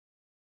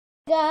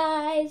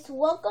Guys,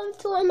 welcome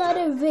to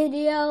another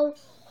video.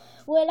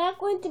 We're not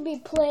going to be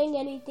playing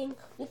anything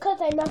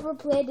because I never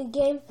played the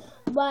game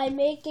by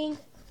making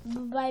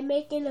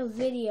a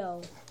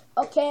video.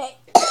 Okay.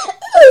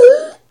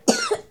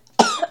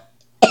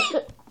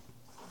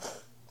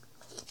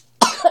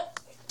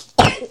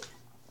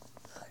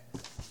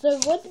 So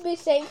I'm going to be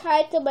saying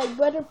hi to my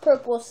brother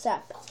Purple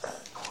Sep.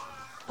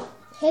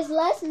 His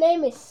last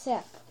name is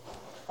Sep,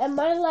 and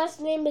my last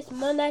name is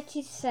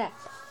Monachi Sep.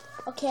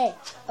 Okay.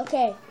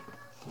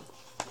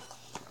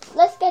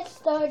 Let's get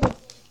started.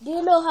 Do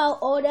you know how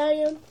old I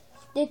am?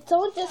 Did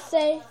someone just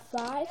say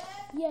 5?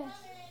 Yes.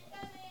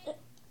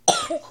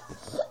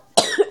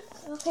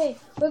 Okay,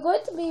 we're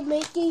going to be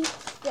making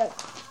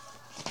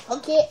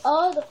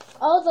all the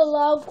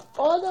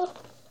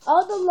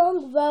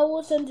long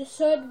vowels and the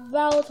short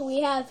vowels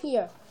we have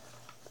here.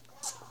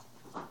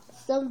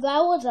 Some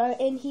vowels are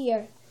in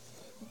here.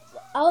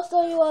 I'll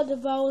show you all the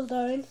vowels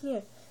are in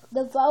here.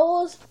 The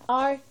vowels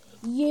are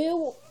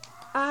U,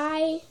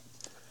 I,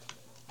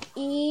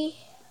 E,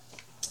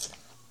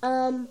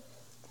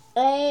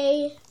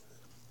 A,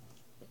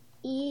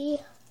 E,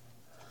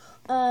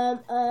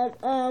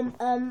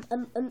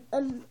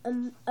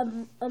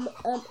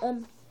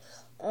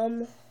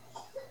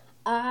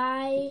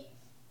 I,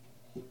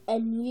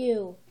 and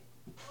U.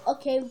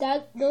 Okay,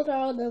 those are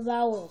all the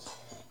vowels.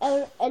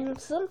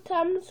 And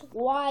sometimes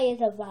Y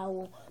is a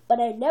vowel, but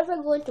I'm never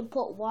going to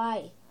put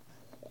Y.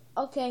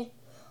 Okay,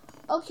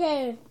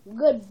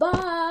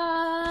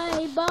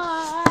 goodbye,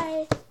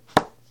 bye,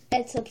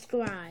 and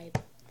subscribe.